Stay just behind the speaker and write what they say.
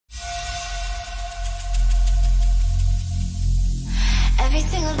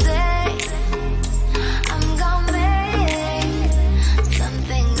single day, I'm gonna make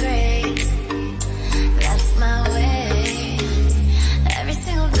something great. That's my way. Every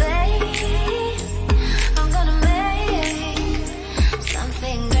single day, I'm gonna make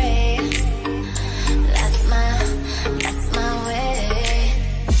something great. That's my way.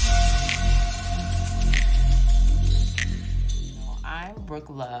 I'm Brooke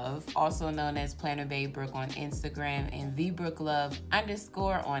Love, also known as Planner Babe Brooke on Instagram and _BrookeLove_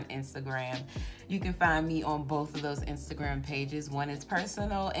 on Instagram. You can find me on both of those Instagram pages. One is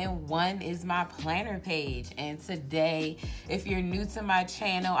personal and one is my planner page. And today, if you're new to my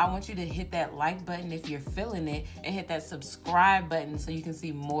channel, I want you to hit that like button if you're feeling it and hit that subscribe button so you can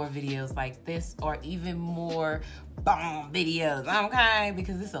see more videos like this or even more bomb videos, okay?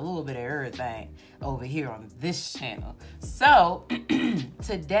 Because it's a little bit of everything over here on this channel. So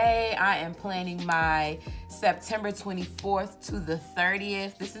today I am planning my September 24th to the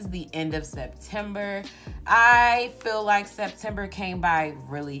 30th. This is the end of September. I feel like September came by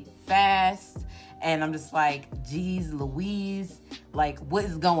really fast and I'm just like, geez Louise, like what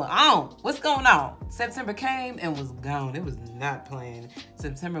is going on? What's going on? September came and was gone. It was not planned.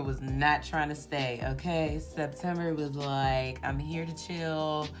 September was not trying to stay, okay? September was like, I'm here to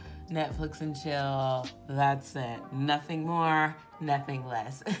chill, Netflix and chill, that's it. Nothing more, nothing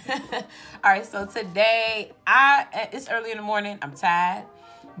less. All right, so today, it's early in the morning, I'm tired,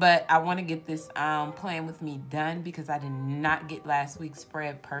 but I want to get this plan with me done because I did not get last week's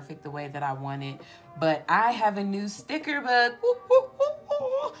spread perfect the way that I wanted. But I have a new sticker book.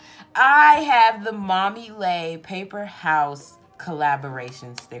 I have the Mommy Lhey Paper House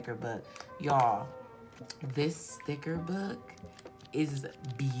collaboration sticker book. Y'all, this sticker book is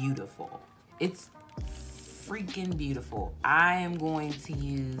beautiful. It's freaking beautiful. I am going to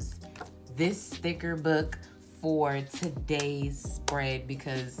use this sticker book for today's spread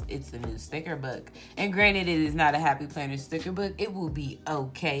because it's a new sticker book. And granted, it is not a Happy Planner sticker book. It will be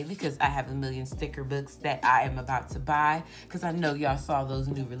okay because I have a million sticker books that I am about to buy because I know y'all saw those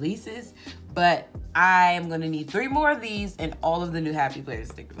new releases. But I am gonna need 3 more of these and all of the new Happy Planner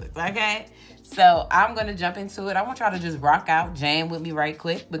sticker books, okay? So I'm gonna jump into it. I want y'all to just rock out, jam with me right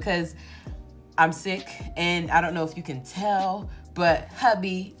quick because I'm sick and I don't know if you can tell, but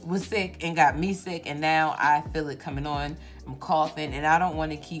hubby was sick and got me sick and now I feel it coming on. I'm coughing and I don't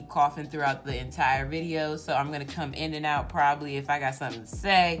want to keep coughing throughout the entire video, so I'm going to come in and out probably if I got something to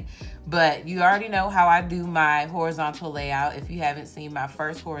say. But you already know how I do my horizontal layout. If you haven't seen my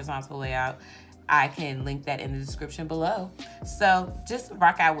first horizontal layout, I can link that in the description below. So just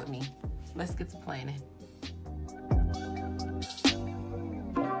rock out with me. Let's get to planning.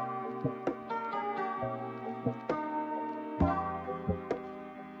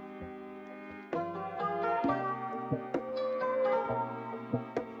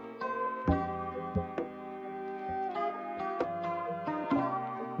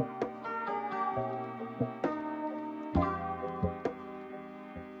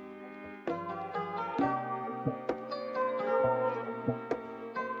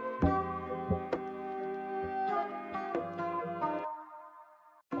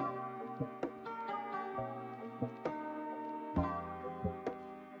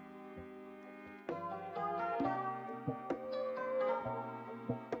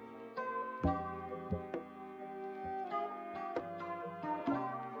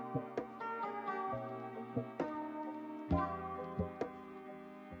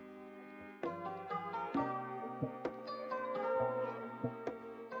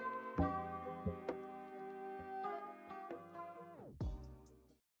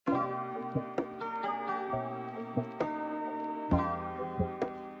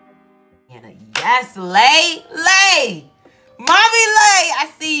 Yes, Lhey, Mommy Lhey, I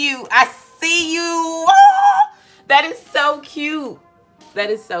see you. Oh, that is so cute. That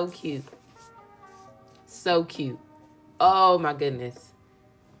is so cute. So cute. Oh my goodness.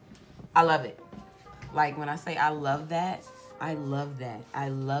 I love it. Like when I say I love that, I love that. I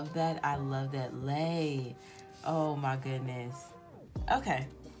love that. I love that. Lhey. Oh my goodness. Okay.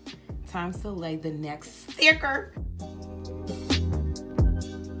 Time to lay the next sticker.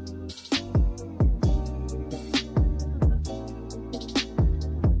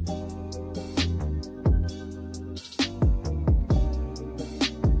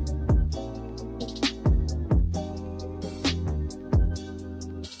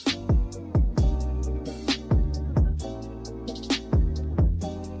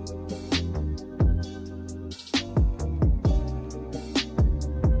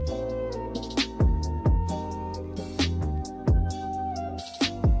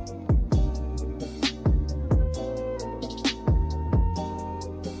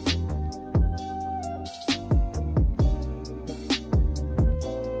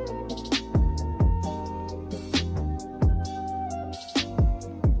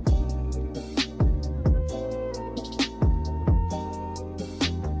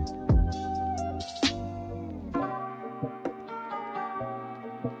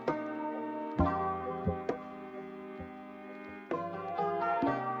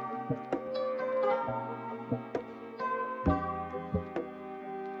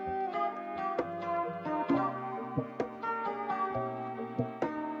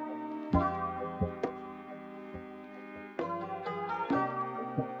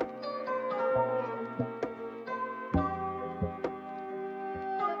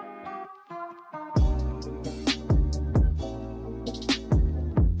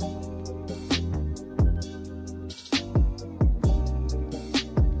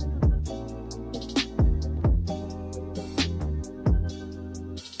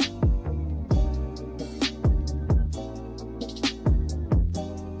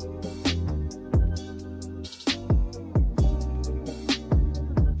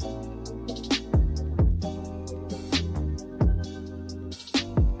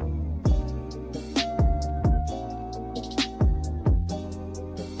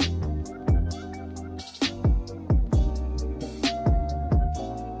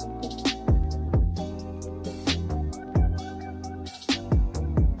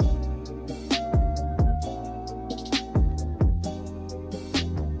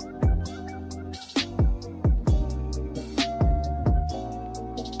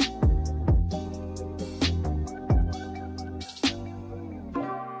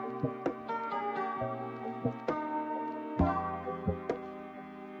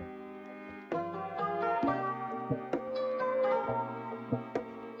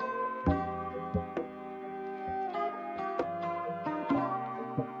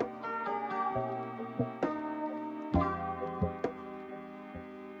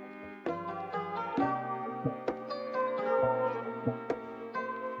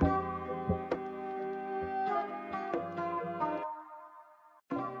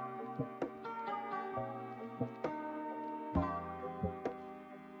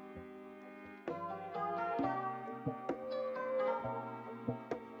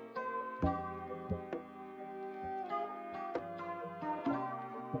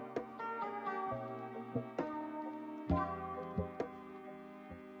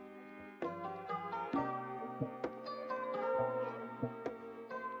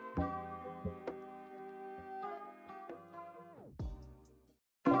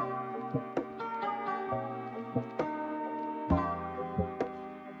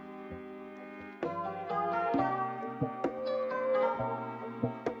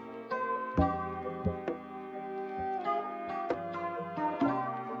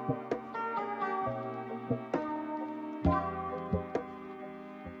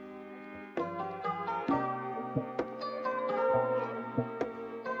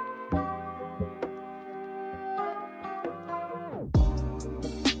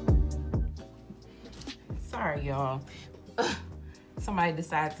 sorry, y'all. Somebody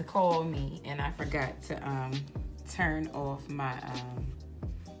decided to call me, and I forgot to turn off my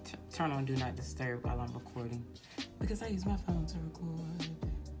turn on Do Not Disturb while I'm recording, because I use my phone to record.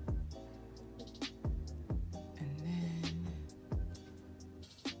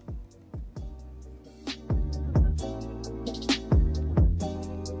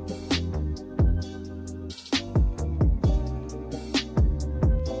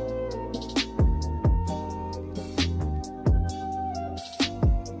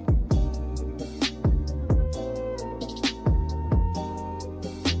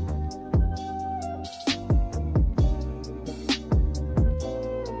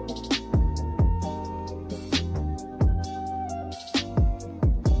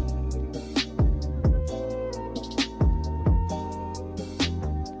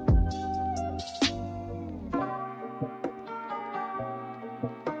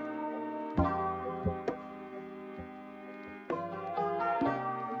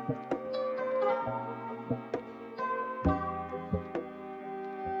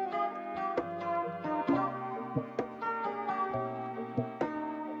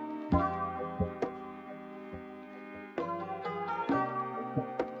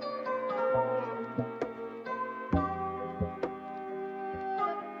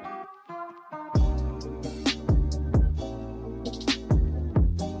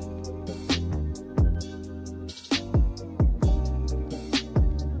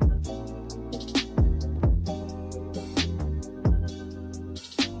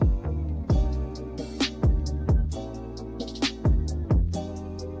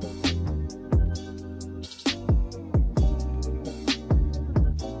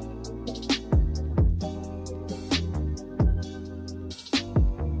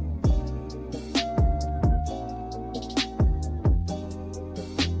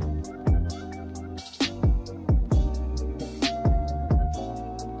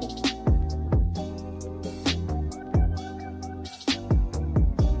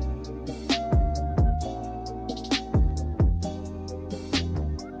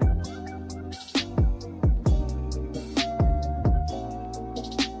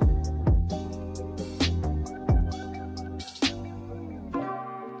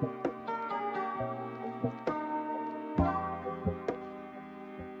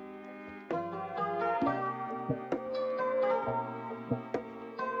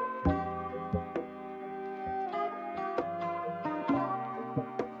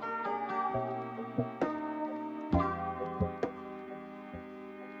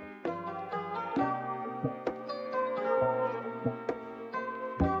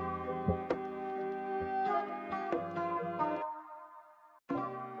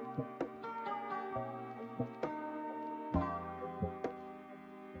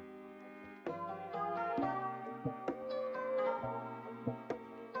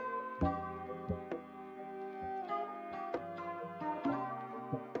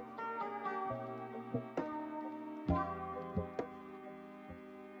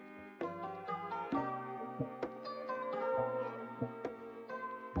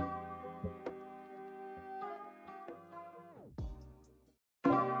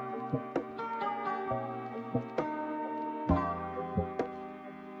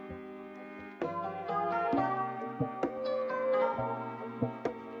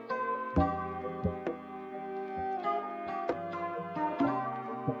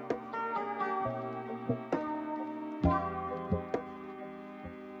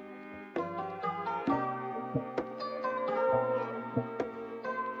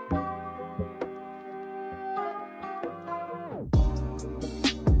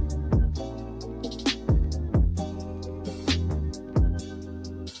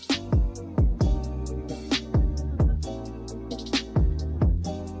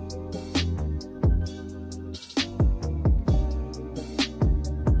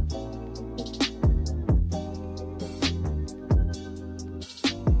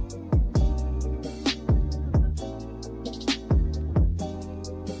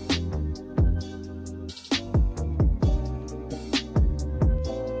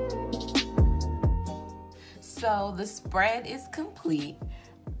 So the spread is complete.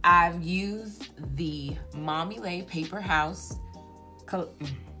 I've used the Mommy Lhey Paper House.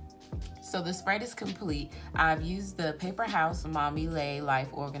 So the spread is complete. I've used the Paper House Mommy Lhey Life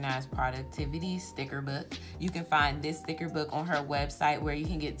Organized Productivity sticker book. You can find this sticker book on her website, where you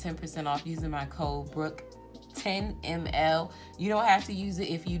can get 10% off using my code BROOKE10ML. You don't have to use it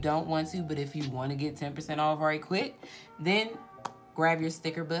if you don't want to, but if you want to get 10% off right quick, then grab your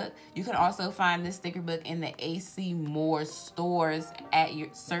sticker book. You can also find this sticker book in the AC Moore stores at your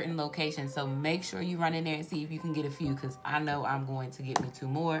certain locations. So make sure you run in there and see if you can get a few, because I know I'm going to get me 2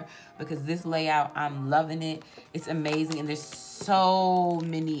 more because this layout, I'm loving it. It's amazing. And there's so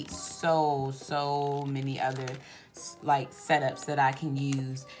many other like setups that I can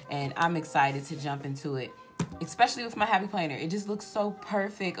use, and I'm excited to jump into it, especially with my happy planner. It just looks so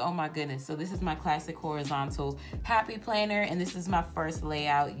perfect. Oh my goodness. So this is my classic horizontal happy planner, and this is my first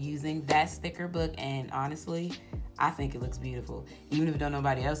layout using that sticker book, and honestly, I think it looks beautiful. Even if don't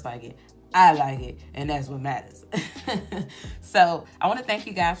nobody else like it, I like it, and that's what matters. So I want to thank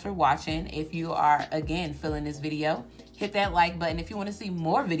you guys for watching. If you are, again, feeling this video, hit that like button. If you want to see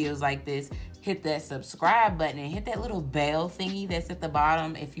more videos like this, hit that subscribe button and hit that little bell thingy that's at the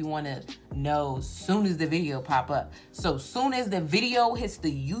bottom if you want to know as soon as the video pop up. So soon as the video hits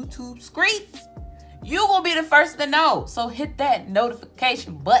the YouTube streets, you will be the first to know. So hit that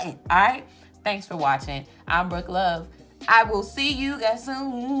notification button, all right? Thanks for watching. I'm Brooke Love. I will see you guys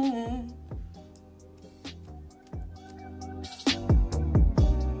soon.